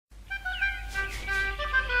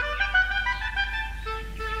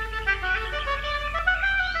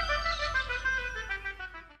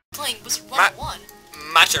playing WIZARD101.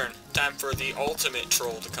 My turn. Time for the ultimate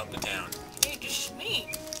troll to come to town. Hey, this is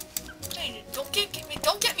me. Hey, don't get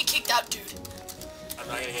me kicked out, dude. I'm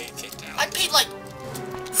not gonna get you kicked out. I paid like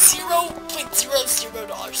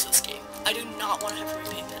 $0.00 this game. I do not want to have to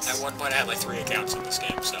repay this. At one point I had like 3 accounts in this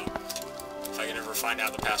game, so if I can ever find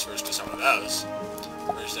out the passwords to some of those.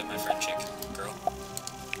 Where's that my friend chick? Girl?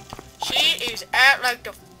 She is at like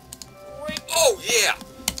the... Oh yeah!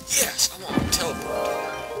 Yes, I'm on teleport.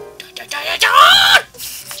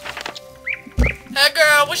 Hey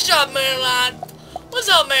girl, what's up, Maryland? What's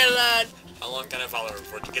up, Maryland? How long can I follow her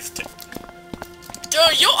before she gets to...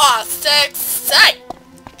 Dude, you are sexy!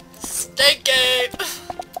 Stinky!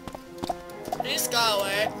 Please go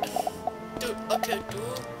away. Dude, okay,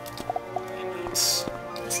 dude. Payments.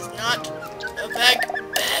 This is not a bag.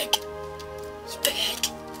 Bag,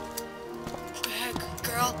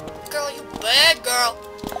 girl. Girl, you bad, girl.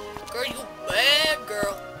 Girl, you bad,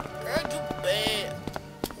 girl. Girl, you bad.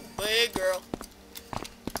 Bad, girl.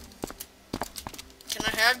 Can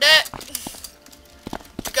I have that?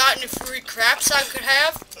 You got any free craps I could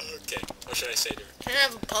have? Okay, what should I say to her? Can I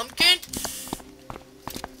have a pumpkin?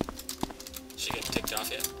 She getting ticked off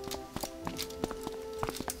yet?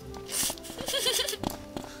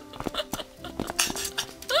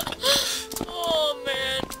 Oh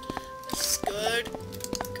man, this is good.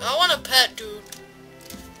 I want a pet, dude.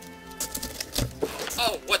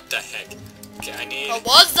 Oh, what the heck? Okay, I need... Oh,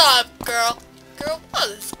 what's up, girl? Girl, what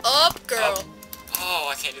is up, girl? Up. Oh,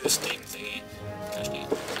 I can't do this sting thingy. Gosh dang.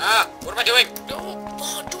 Ah! What am I doing? No,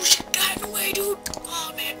 oh, dude, she got in the way, dude.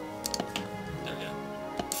 Oh man. There we go.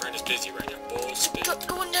 Friend is busy right now. Bull spit.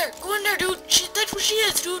 Go in there, dude. That's what she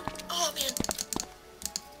is, dude. Oh man.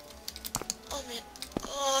 Oh man.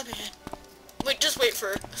 Oh man. Wait, just wait for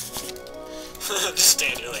her. Just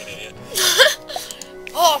stand here like an idiot.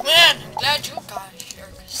 Oh man, glad you got here.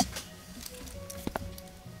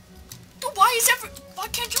 Dude, why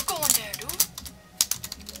can't you go in there, dude?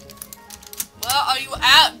 Where are you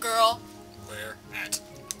at, girl? Where at?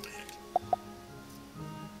 What the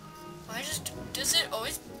heck? Does it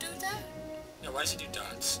always do that? Yeah, why does he do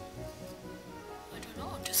dots? I don't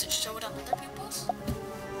know. Does it show it on other people's?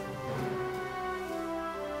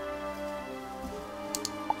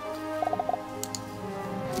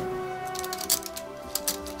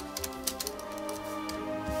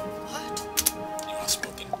 What? You are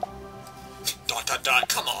smoking. Dot dot dot,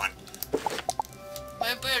 come on!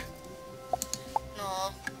 My bird.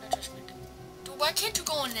 No, that just like... Dude, why can't you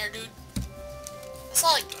go in there, dude? I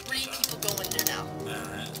saw like 3 people go in there now.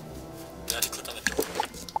 Alright. Do I have to click on the door?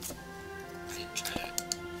 I didn't try that.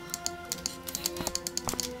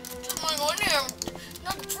 Just wanna go in there.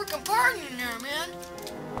 Not a freaking party in there, man.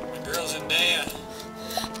 My girl's in there.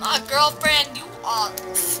 My girlfriend, you are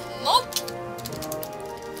smoking.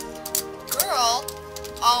 Girl,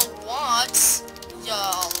 I want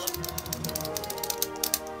y'all.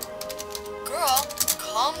 Girl,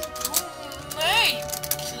 come to me.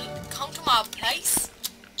 Come to my place.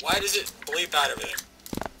 Why does it bleep out over there?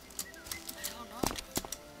 I don't know.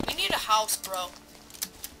 We need a house, bro.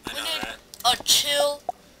 I know that. A chill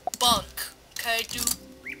bunk. Okay, dude?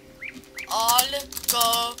 I'll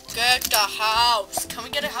go get the house. Can we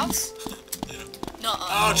get a house? Yeah. Nuh-uh.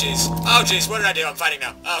 Oh jeez. Oh jeez, what did I do? I'm fighting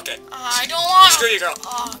now. Oh, okay. I don't want. Screw you, girl.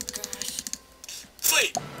 Oh, gosh.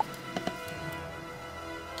 Flee!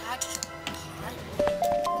 That is hard.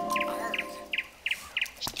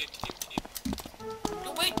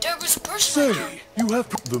 No, wait, there was a person there. Say, you have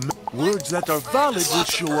the words that are valid will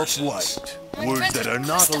show up white. Words that are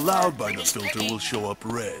not allowed by the filter will show up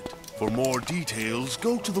red. For more details,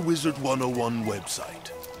 go to the WIZARD101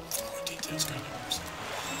 website. More details coming up.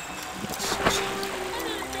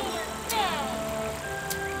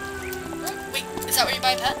 Wait, is that where you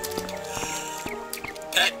buy a pet?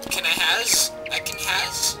 Pet, can I has? I can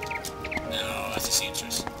has? No, that's a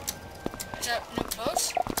seamstress. Is that new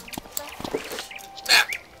clothes? Map!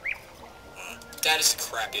 That is the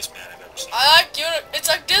crappiest man I've ever seen. I like you. It's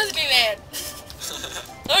like Disneyland.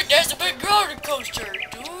 Look, there's a big roller coaster,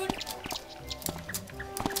 dude.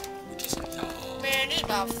 Man, this is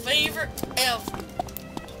my favorite ever.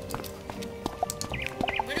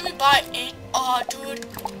 Where do we buy it? Oh, dude.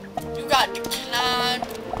 You got declined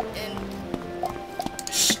and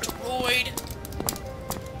destroyed.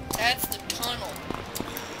 That's the tunnel.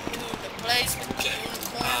 Dude, the place with the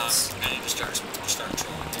unicorns. I need to start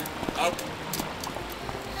trolling here. Oh.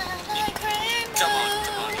 Come on.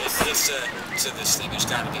 It's to this thing. There's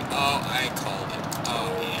gotta be. Oh, I called it. Oh,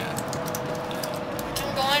 yeah. Can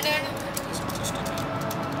we go in there? So stupid.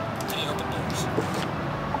 Can you open doors?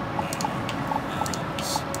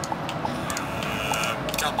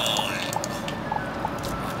 Come on.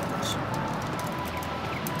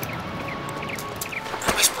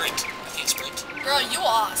 Girl, you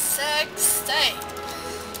are sexy.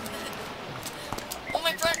 Oh,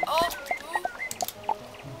 my friend. Oh.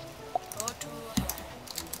 Go to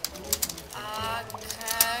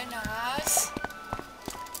okay, nice.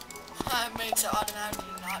 That makes it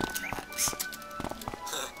automatically not cats.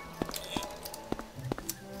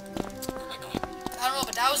 I don't know,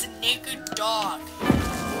 but that was a naked dog.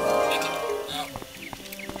 Naked? No.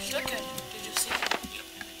 Look at it. Did you see it? Yep.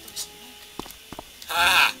 It was naked.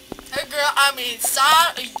 Ha! Hey girl, I'm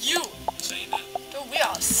inside of you. Saying that. Dude, we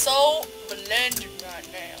are so blended right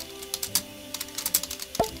now.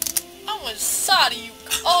 I'm inside of you.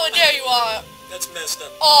 Oh, there you are. That's messed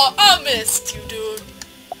up. Oh, I missed you, dude.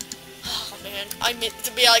 Oh, man. I meant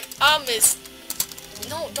to be like, I missed.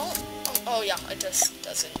 No, don't. Oh, yeah, it just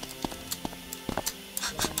doesn't.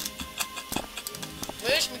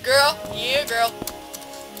 Wish me, girl. Yeah, girl.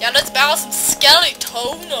 Yeah, let's battle some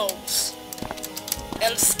skeletonos.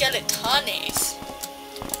 El skeletones.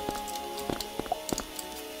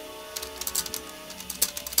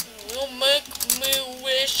 Will make me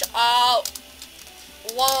wish out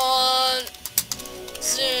one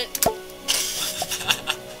cent.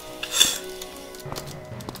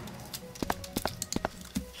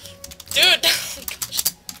 Dude.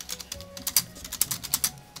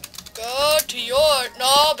 Go to yours.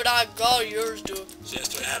 No, but I go to yours, dude. She has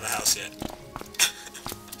to have a house yet.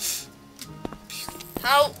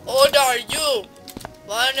 How old are you?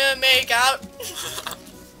 Wanna make out?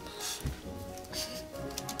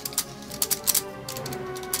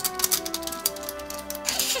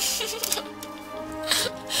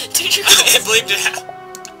 Did you? It bleeped it out.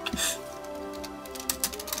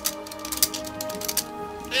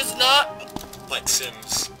 It's not. Like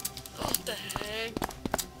Sims. What the heck?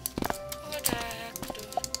 What the heck,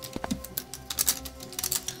 dude?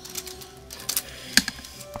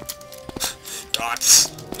 Dots.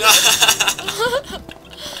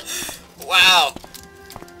 Wow.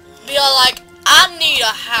 Be all like, I need a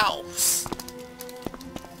house.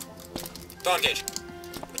 Don't engage.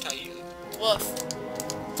 What are you? Woof.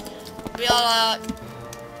 Be all like,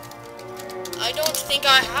 I don't think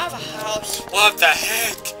I have a house. What the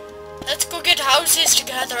heck? Let's go get houses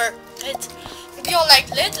together. Let's be all like,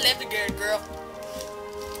 let's live together, girl.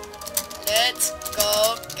 Let's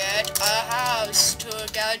go get a house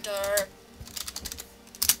together,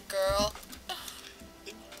 girl.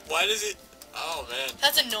 Why does it? Oh man.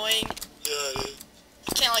 That's annoying. Yeah, it is.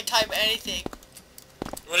 You can't like type anything.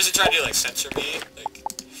 What does it try to do? Like censor me? Like,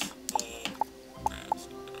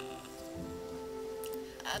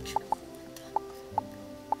 Actually,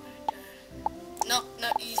 no,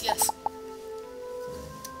 not easy. Yes.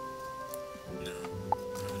 no.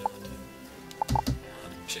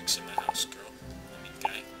 Chicks in my house, girl. I mean, guy.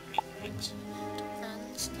 I mean, mix.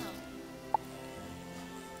 Friends, no.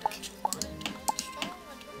 Don't you want it?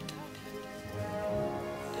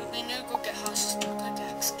 Dude, we need to go get houses to look like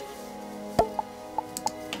X, dude.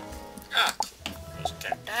 Ah.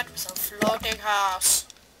 Okay. That was a floating house.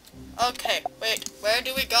 Okay, wait, where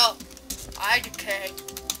do we go? IDK.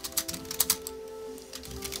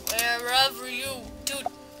 Wherever you... Dude,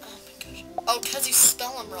 oh my gosh. Oh, because you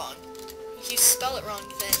spell them wrong. You spell it wrong,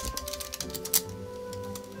 then.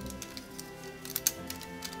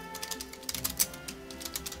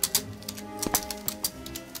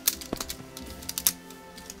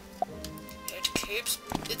 It keeps...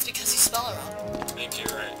 It's because you spell it wrong. Thank you,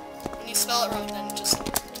 right. When you spell it wrong, then it just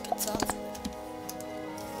gets up.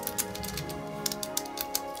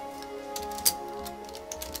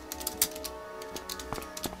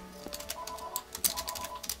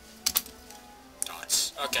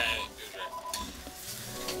 Dots. Okay, dude, right.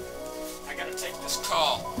 I gotta take this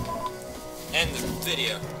call. End the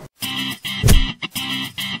video.